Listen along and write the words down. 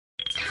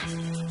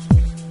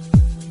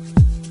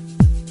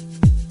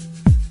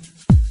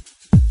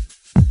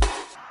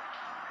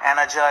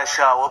Energized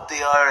show, up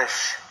the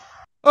Irish.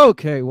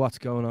 Okay, what's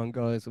going on,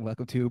 guys, and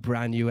welcome to a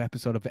brand new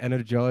episode of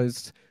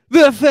Energized,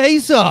 the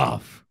Face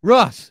Off.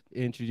 Ross,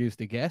 introduce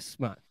the guests,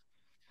 man.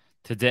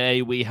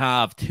 Today we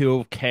have two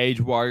of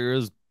Cage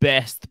Warriors'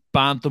 best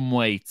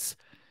bantamweights,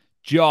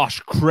 Josh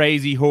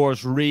Crazy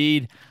Horse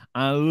Reed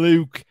and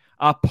Luke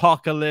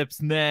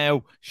Apocalypse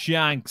Now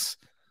Shanks.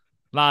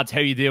 Lads,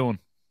 how you doing?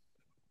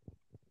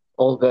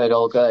 All good,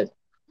 all good.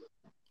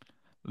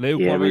 Luke,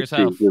 what about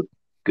yourself?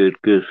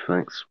 Good,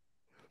 thanks.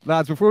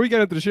 Lads, before we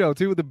get into the show,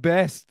 two of the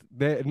best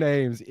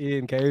names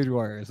in Cage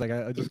Warriors. Like,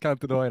 I just can't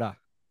deny that.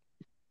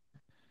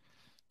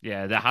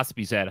 Yeah, that has to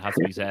be said.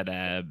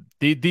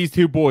 These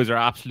two boys are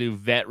absolute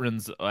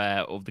veterans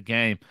of the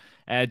game.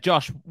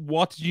 Josh,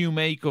 what did you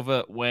make of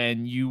it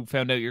when you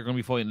found out you're going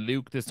to be fighting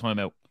Luke this time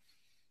out?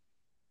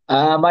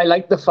 I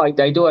like the fight.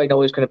 I do. I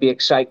know it's going to be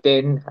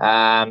exciting.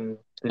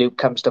 Luke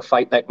comes to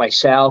fight like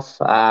myself.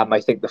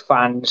 I think the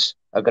fans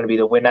are going to be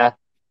the winner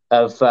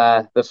of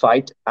the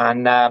fight,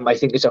 and I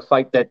think it's a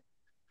fight that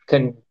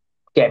can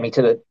get me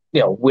to the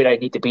where I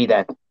need to be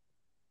then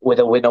with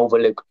a win over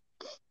Luke.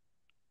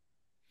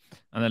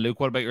 And then Luke,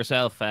 what about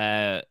yourself?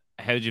 How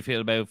did you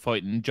feel about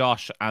fighting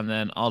Josh? And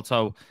then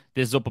also,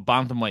 this is up at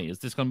bantamweight. Is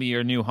this going to be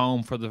your new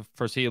home for the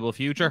foreseeable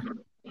future?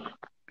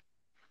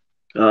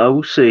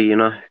 We'll see,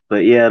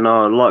 But yeah,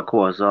 no,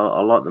 likewise. I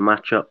like the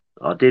matchup.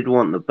 I did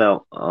want the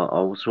belt.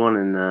 I was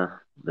wanting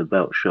the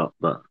belt shot,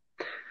 but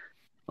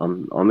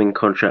I'm in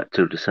contract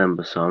till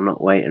December, so I'm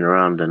not waiting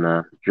around.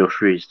 And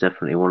Josh Reed's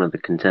definitely one of the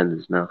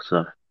contenders now.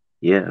 So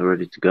yeah,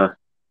 ready to go.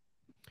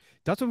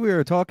 That's what we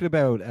were talking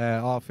about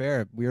off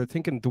air. We were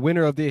thinking the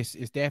winner of this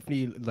is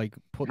definitely like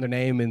putting their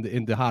name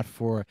in the hat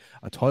for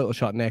a title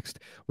shot next.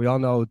 We all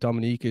know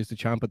Dominique is the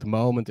champ at the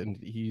moment, and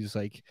he's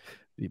like,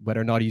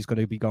 whether or not he's going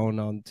to be going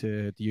on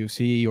to the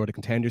UFC or the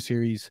Contender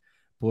Series.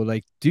 But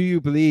like, do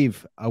you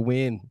believe a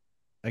win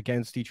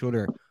against each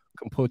other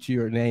can put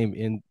your name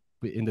in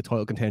the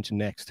title contention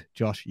next?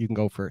 Josh, you can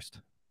go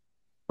first.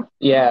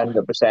 Yeah,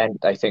 100%.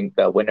 I think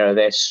the winner of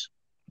this,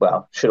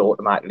 should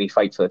automatically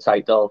fight for the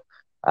title.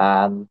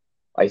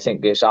 I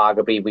think it's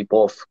arguably we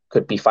both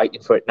could be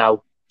fighting for it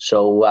now.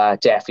 So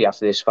definitely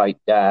after this fight,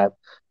 the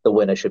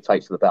winner should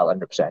fight for the belt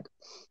 100%.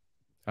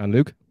 And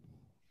Luke?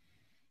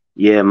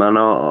 Yeah, man,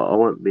 I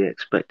won't be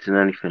expecting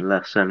anything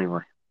less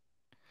anyway.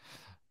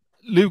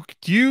 Luke,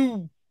 do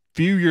you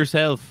view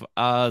yourself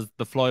as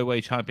the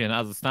flyweight champion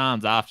as it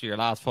stands after your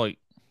last fight?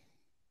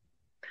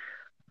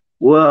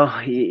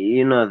 Well,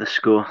 you know the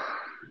score.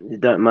 It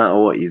don't matter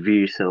what you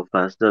view yourself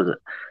as, does it?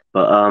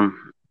 But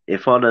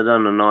if I'd have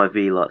done an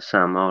IV like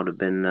Sam, I would have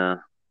been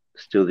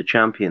still the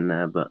champion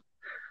there. But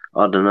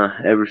I don't know.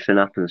 Everything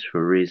happens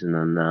for a reason,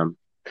 and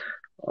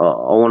I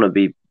want to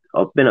be.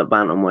 I've been at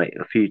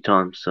bantamweight a few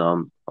times, so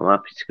I'm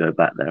happy to go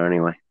back there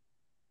anyway.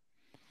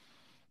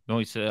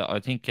 Nice. I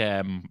think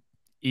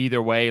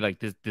either way, like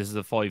this is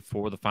a fight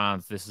for the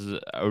fans. This is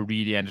a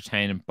really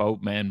entertaining.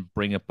 Both men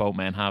bring it. Both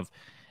men have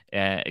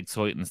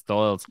exciting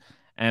styles.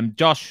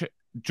 Josh,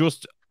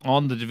 just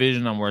on the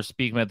division, and we're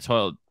speaking about the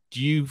title.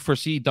 Do you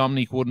foresee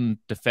Dominique wouldn't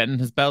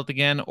defend his belt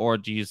again, or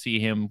do you see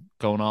him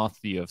going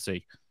off the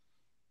UFC?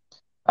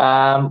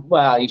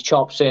 He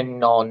chops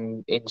in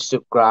on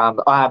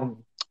Instagram,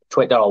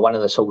 Twitter, or one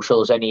of the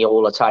socials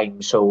all the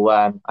time. So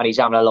and he's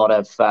having a lot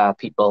of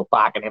people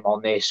backing him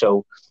on this.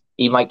 So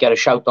he might get a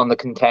shout on the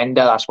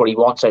Contender. That's what he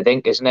wants, I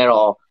think, isn't it?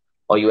 Or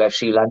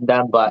UFC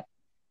London. But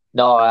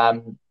no,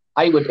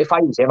 I would, if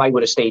I was him, I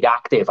would have stayed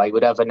active. I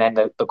would have, and then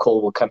the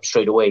call would come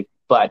straight away.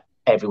 But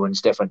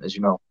everyone's different, as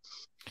you know.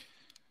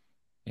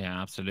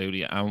 Yeah,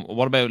 absolutely. And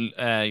what about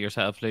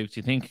yourself, Luke? Do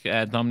you think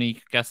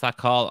Dominique gets that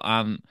call?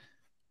 And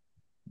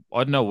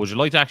I don't know, would you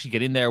like to actually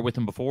get in there with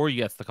him before he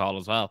gets the call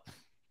as well?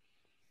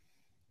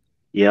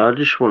 Yeah, I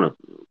just want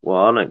to. Well,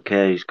 I don't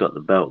care. He's got the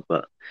belt,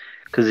 but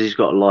because he's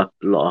got a lot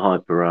of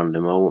hype around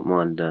him, I wouldn't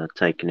mind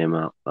taking him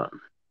out. But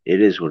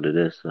it is what it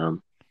is.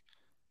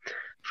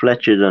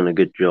 Fletcher done a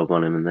good job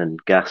on him, and then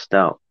gassed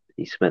out.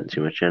 He spent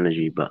too much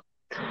energy, but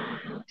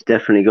he's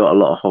definitely got a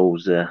lot of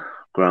holes there,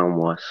 ground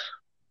wise.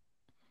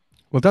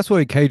 Well, that's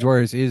why Cage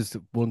Warriors is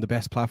one of the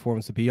best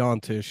platforms to be on,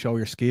 to show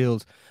your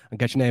skills and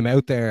get your name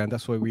out there. And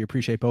that's why we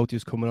appreciate both of you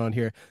coming on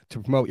here to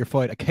promote your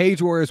fight at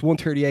Cage Warriors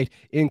 138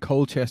 in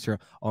Colchester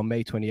on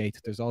May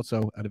 28th. There's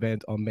also an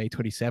event on May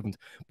 27th.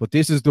 But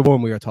this is the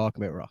one we are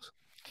talking about, Ross.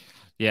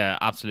 Yeah,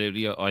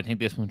 absolutely. I think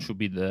this one should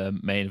be the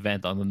main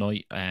event on the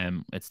night.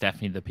 It's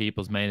definitely the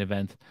people's main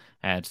event,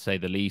 to say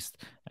the least.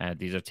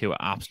 These are two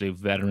absolute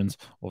veterans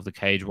of the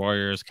Cage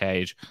Warriors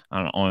cage,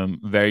 and I'm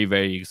very,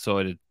 very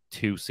excited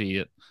to see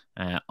it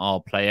all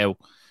play out.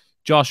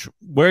 Josh,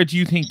 where do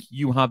you think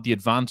you have the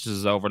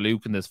advantages over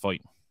Luke in this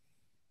fight?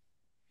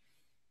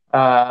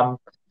 I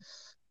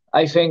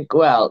think,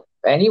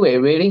 anyway,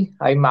 really,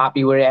 I'm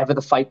happy wherever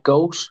the fight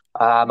goes.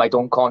 I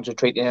don't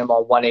concentrate on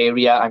one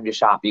area. I'm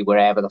just happy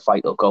wherever the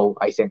fight will go.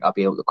 I think I'll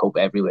be able to cope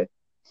everywhere.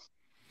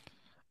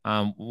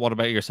 What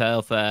about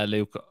yourself,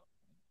 Luke?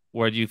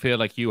 Where do you feel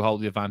like you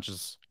hold the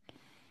advantages?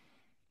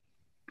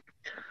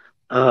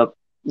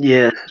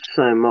 Yeah,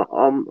 same.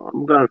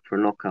 I'm going for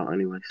a knockout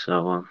anyway.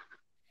 So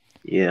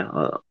yeah,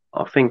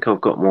 I think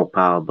I've got more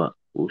power, but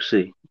we'll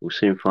see. We'll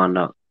soon find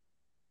out.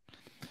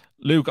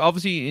 Luke,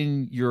 obviously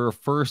in your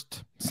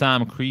first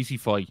Sam Creasy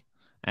fight,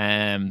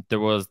 there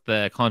was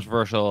the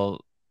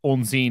controversial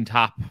unseen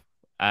tap in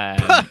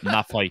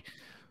that fight.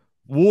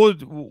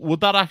 Would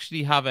that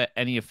actually have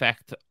any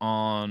effect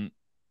on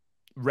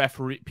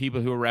people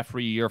who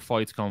referee your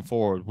fights going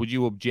forward? Would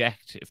you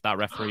object if that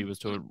referee was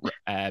to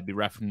be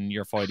refereeing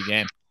your fight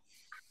again?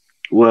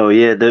 Well,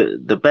 yeah,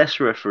 the best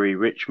referee,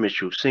 Rich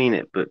Mitchell, seen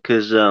it, but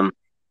because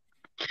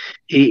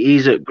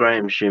he's at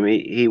Graham's gym,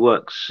 he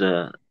works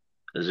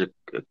as a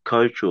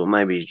coach, or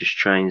maybe he just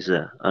trains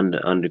there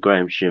under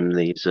Graham's gym,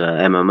 these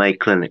MMA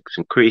clinics,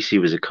 and Creasy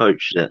was a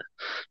coach there,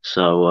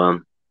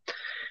 so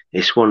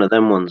it's one of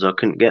them ones. I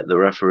couldn't get the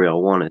referee I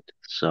wanted,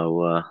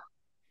 so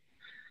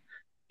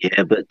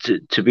yeah. But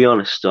to be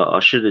honest, I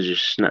should have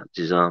just snapped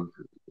his arm.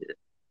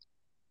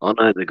 I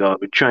know the guy,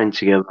 we trained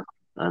together,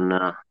 and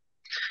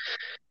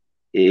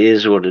it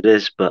is what it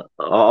is. But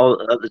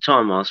at the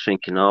time, I was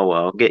thinking, oh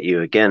well, I'll get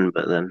you again.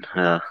 But then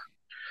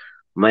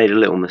made a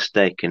little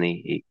mistake, and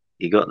he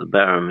got the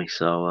better of me.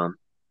 So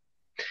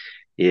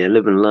yeah,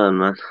 live and learn,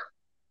 man.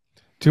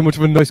 Too much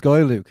of a nice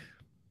guy, Luke.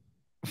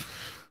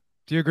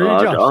 Do you agree,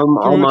 Josh? I'm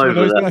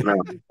over that now.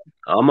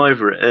 I'm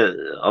over it.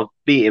 I've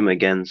beat him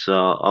again, so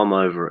I'm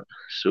over it.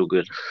 It's all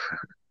good.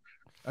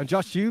 And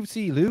Josh, do you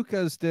see Luke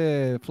as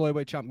the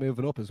flyweight champ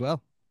moving up as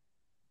well?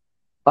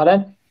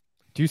 Pardon?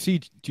 Do you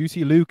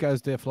see Luke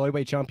as the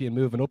flyweight champion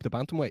moving up the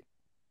bantamweight?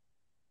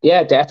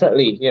 Yeah,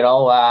 definitely. You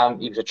know,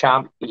 he was a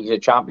champ. He's a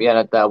champion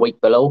at the weight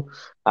below.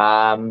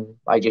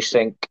 I just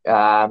think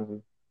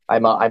I'm a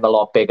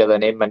lot bigger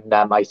than him, and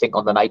I think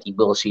on the night he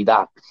will see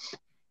that.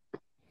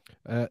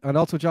 And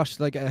also, Josh,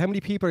 like, how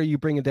many people are you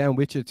bringing down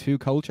with you to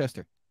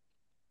Colchester?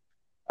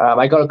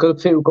 I got a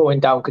good few going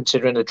down,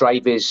 considering the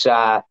drive is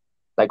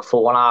like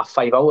 4.5,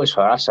 5 hours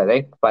for us, I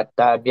think. But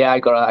yeah, I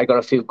got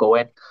a few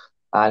going,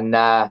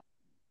 and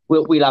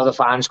we'll have the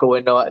fans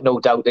going, no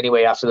doubt.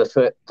 Anyway, after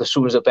the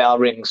soon as the bell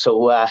rings,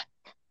 so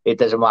it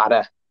doesn't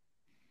matter.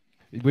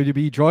 Will you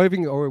be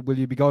driving or will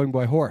you be going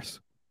by horse?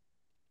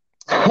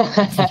 I'll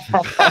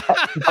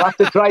have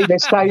to drive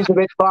this time's a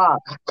bit far.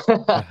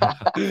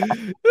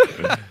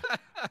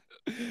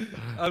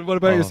 And what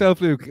about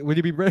yourself, Luke? Will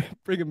you be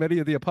bringing many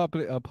of the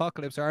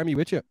Apocalypse Army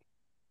with you?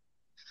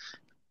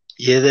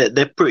 Yeah,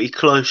 they're pretty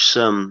close.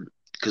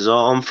 Because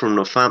I'm from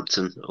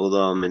Northampton,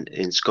 although I'm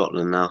in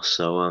Scotland now.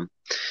 So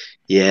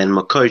yeah, and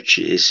my coach,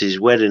 is his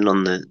wedding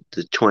on the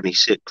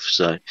 26th,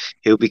 so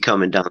he'll be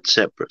coming down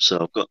separate. So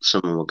I've got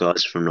some of my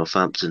guys from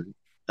Northampton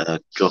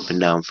dropping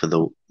down for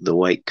the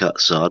weight cut.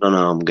 So I don't know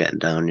how I'm getting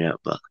down yet,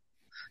 but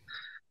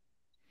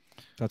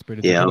that's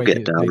brilliant. Yeah, I'll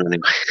get down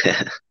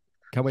anyway.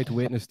 Can't wait to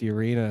witness the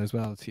arena as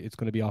well. It's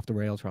going to be off the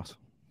rails, Ross.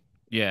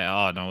 Yeah,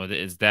 oh no,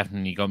 it's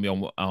definitely going to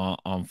be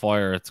on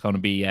fire. It's going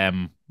to be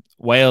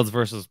Wales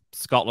versus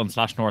Scotland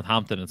 /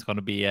 Northampton. It's going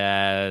to be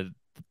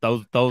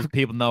those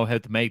people know how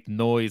to make the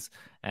noise.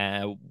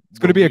 It's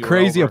going to be a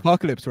crazy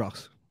apocalypse,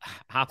 Ross.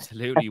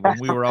 Absolutely. When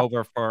we were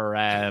over for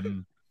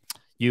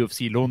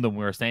UFC London,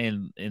 we were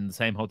staying in the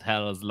same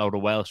hotel as a load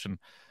of Welsh, and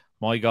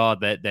my God,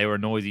 that they were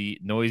noisy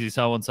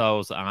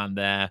so-and-sos.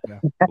 And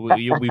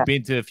we've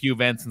been to a few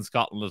events in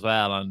Scotland as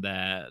well, and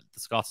the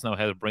Scots know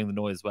how to bring the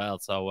noise as well.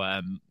 So,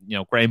 you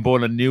know, Graham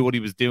Bullen knew what he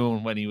was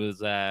doing when he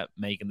was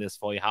making this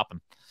fight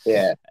happen.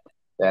 Yeah,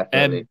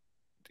 definitely.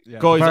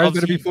 Guys, the bar's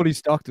going to be fully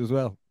stocked as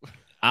well.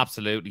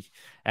 Absolutely.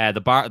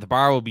 The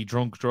bar will be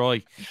drunk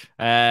dry.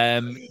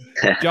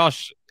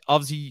 Josh,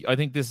 obviously, I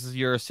think this is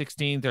your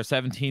 16th or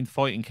 17th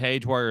fight in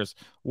Cage Warriors.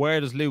 Where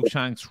does Luke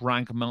Shanks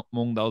rank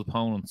among those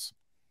opponents?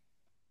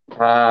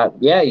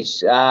 Yeah,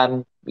 he's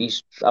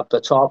up the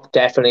top,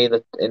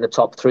 definitely in the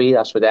top 3.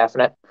 That's for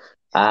definite.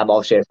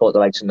 Obviously, I thought the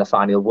likes of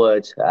Nathaniel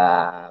Wood,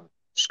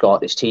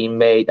 Scott, his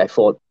teammate. I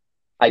thought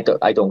I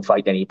don't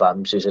fight any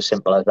bums. It's as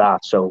simple as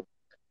that. So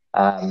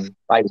I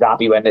was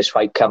happy when this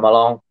fight came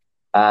along.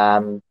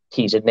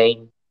 He's a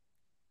name,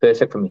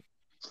 perfect for me.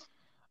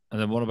 And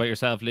then what about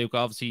yourself, Luke?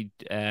 Obviously,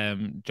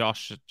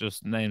 Josh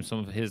just named some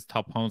of his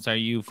top opponents there.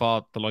 You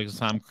fought the likes of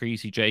Sam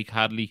Creasy, Jake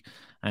Hadley.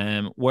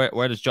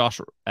 Where does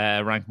Josh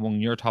rank among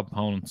your top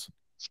opponents?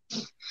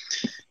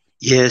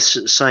 Yes,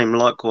 same.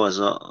 Likewise,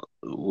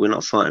 we're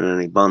not fighting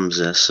any bums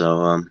there,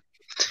 so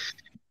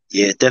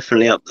yeah,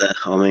 definitely up there.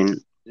 I mean,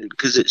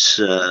 because it's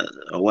a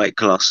weight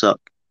class up.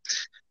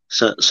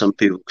 So some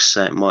people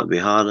say it might be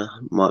harder,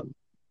 might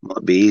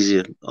be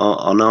easier.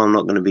 I know I'm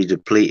not going to be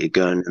depleted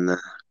going in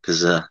there,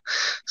 because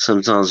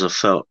sometimes I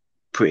felt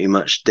pretty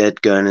much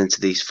dead going into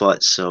these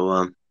fights. So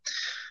I'm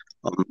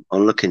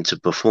looking to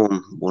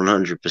perform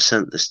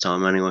 100% this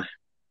time anyway.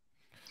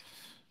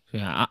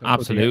 Yeah,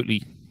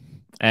 absolutely.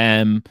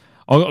 I'm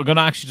going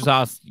to actually just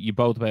ask you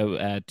both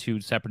about 2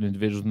 separate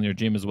individuals in your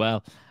gym as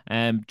well.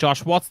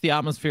 Josh, what's the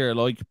atmosphere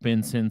like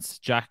been since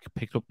Jack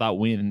picked up that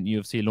win in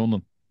UFC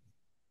London?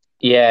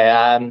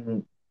 Yeah,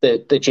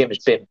 the gym has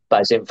been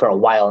buzzing for a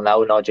while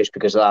now, not just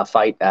because of that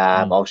fight.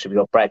 Obviously, we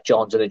got Brett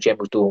Johns in the gym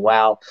who's doing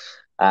well.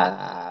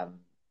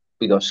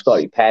 We got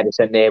Scotty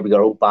Pedersen there. We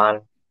got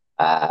Oban,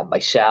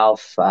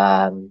 myself.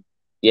 The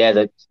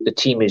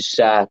team is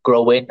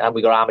growing, and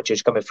we got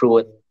amateurs coming through,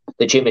 and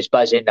the gym is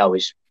buzzing now.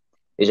 Is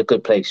a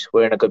good place.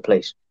 We're in a good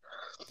place.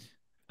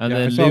 And Yeah,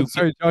 then I saw, Luke,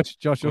 sorry,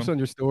 Josh, just on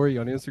your story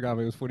on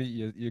Instagram, it was funny.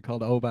 You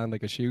called Oban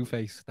like a shoe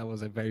face. That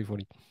was very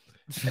funny.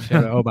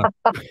 Shout out Oban.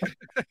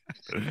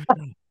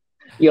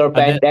 You're And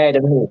then- bent dead,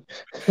 and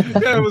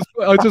Yeah, it was.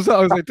 I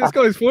was like, this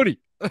guy's funny.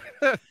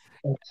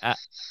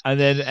 and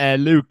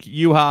then Luke,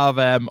 you have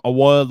a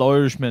wild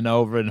Irishman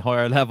over in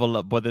higher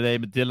level by the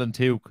name of Dylan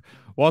Tuke.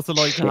 What's it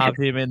like to have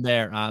him in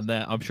there? And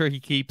I'm sure he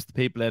keeps the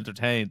people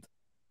entertained.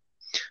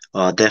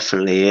 Oh,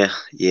 definitely, yeah.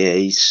 Yeah,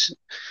 he's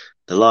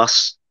the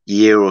last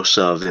year or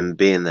so of him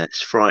being there.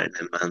 It's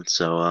frightening, man.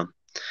 So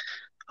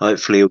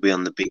hopefully he'll be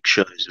on the big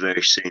shows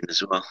very soon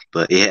as well.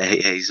 But yeah,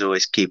 he's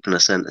always keeping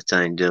us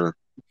entertained, Dylan.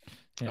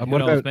 Yeah, And who what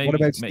knows,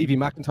 about Stevie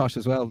McIntosh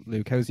as well,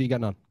 Luke? How's he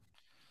getting on?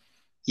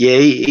 Yeah,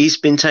 he's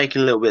been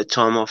taking a little bit of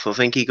time off. I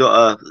think he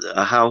got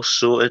a house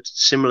sorted,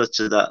 similar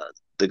to that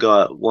the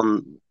guy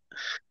one.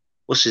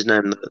 What's his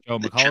name? Joe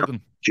The champ.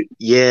 McColgan?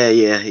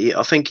 Yeah.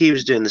 I think he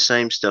was doing the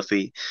same stuff.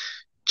 He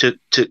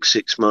took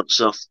 6 months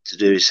off to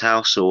do his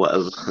house or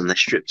whatever, and they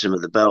stripped him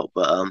of the belt.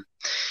 But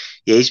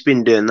yeah, he's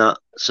been doing that,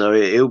 so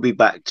he'll be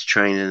back to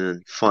training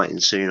and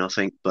fighting soon, I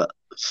think. But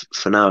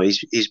for now,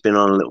 he's been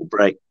on a little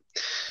break.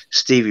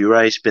 Stevie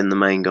Ray's been the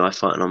main guy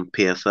fighting on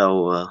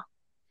PFL.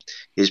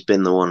 He's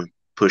been the one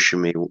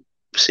pushing me,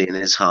 seeing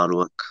his hard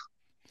work.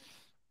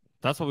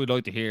 That's what we'd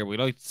like to hear. We'd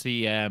like to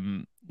see,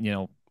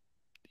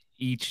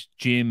 each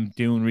gym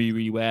doing really,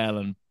 really well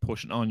and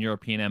pushing on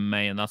European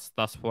MMA, and that's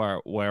where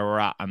we're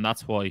at, and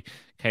that's why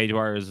Cage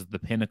Warriors is the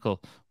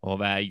pinnacle of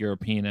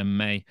European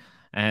MMA.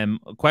 A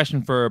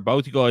question for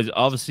both you guys.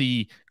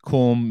 Obviously,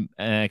 come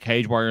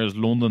Cage Warriors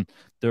London,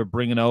 they're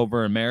bringing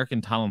over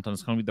American talent, and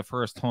it's going to be the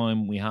first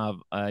time we have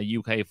a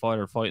UK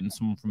fighter fighting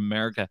someone from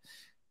America.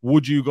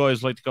 Would you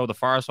guys like to go the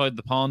far side of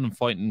the pond and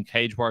fight in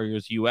Cage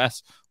Warriors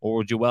US, or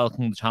would you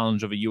welcome the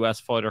challenge of a US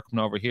fighter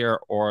coming over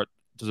here, or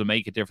does it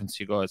make a difference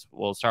to you guys?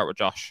 We'll start with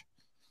Josh.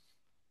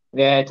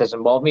 Yeah, it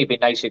doesn't bother me. It'd be a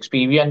nice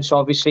experience,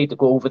 obviously, to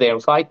go over there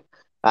and fight.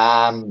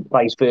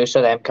 Vice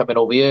versa, them coming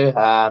over here.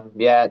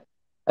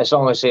 As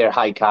long as they're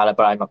high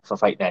caliber, I'm up for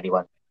fighting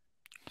anyone.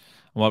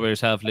 What about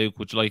yourself, Luke?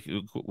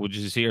 Would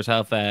you see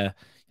yourself,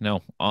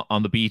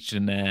 on the beach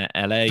in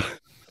LA?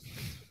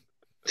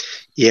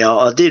 Yeah,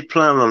 I did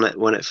plan on it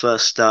when it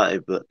first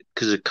started, but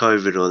because of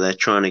COVID, or they're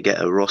trying to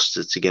get a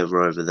roster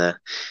together over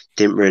there,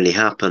 didn't really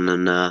happen.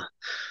 And I've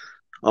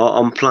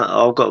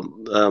got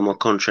my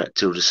contract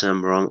till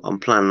December. I'm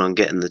planning on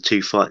getting the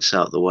 2 fights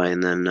out of the way,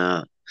 and then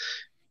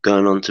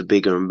going on to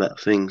bigger and better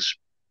things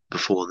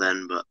before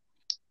then. But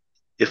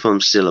if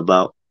I'm still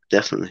about,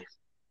 definitely.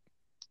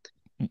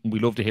 We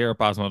love to hear it,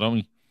 Basma, don't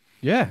we?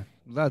 Yeah,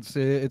 lads,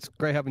 it's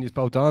great having you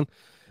both on.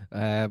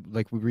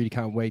 We really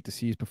can't wait to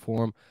see you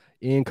perform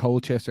in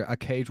Colchester at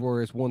Cage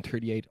Warriors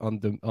 138 on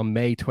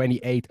May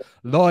 28th,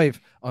 live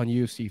on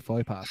UFC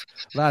Fight Pass.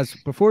 Lads,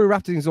 before we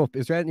wrap things up,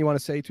 is there anything you want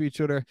to say to each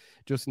other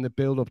just in the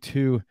build up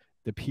to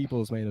the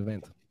people's main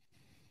event?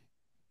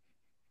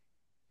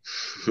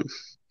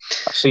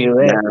 I'll see you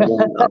there.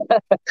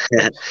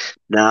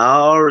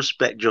 I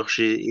respect Josh.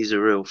 He's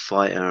a real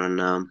fighter,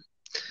 and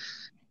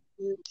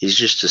he's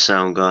just a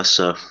sound guy.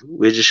 So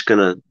we're just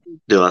gonna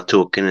do our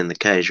talking in the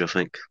cage, I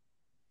think.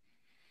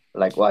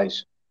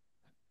 Likewise.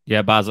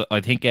 Yeah, Baz,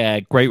 I think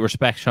great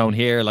respect shown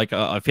here.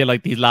 I feel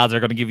like these lads are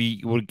going to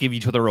would give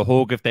each other a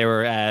hug if they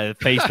were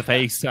face to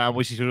face. I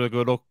wish each other a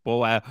good luck.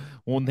 But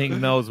one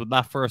thing knows, when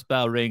that first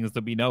bell rings,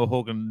 there'll be no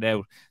hugging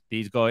out.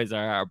 These guys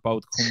are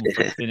both coming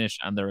for the finish,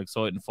 and they're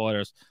exciting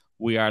fighters.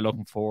 We are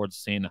looking forward to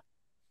seeing it.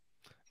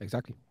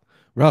 Exactly.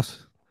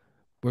 Ross,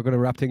 we're going to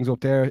wrap things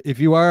up there. If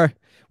you are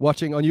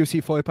watching on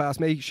UFC Fight Pass,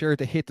 make sure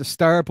to hit the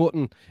star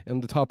button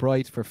in the top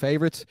right for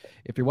favorites.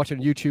 If you're watching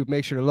on YouTube,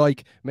 make sure to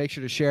like, make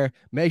sure to share,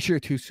 make sure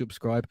to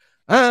subscribe.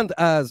 And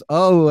as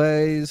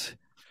always,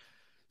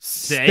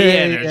 stay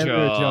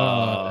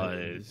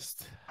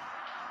energized.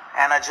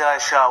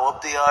 Energized show,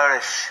 up the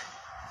Irish.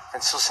 Been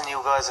sussing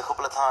you guys a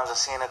couple of times. I've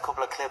seen a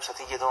couple of clips. I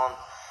think you've done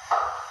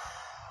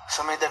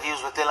some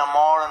interviews with Dylan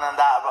Moran and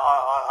that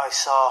I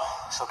saw.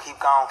 So keep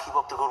going, keep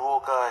up the good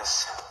work,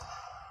 guys.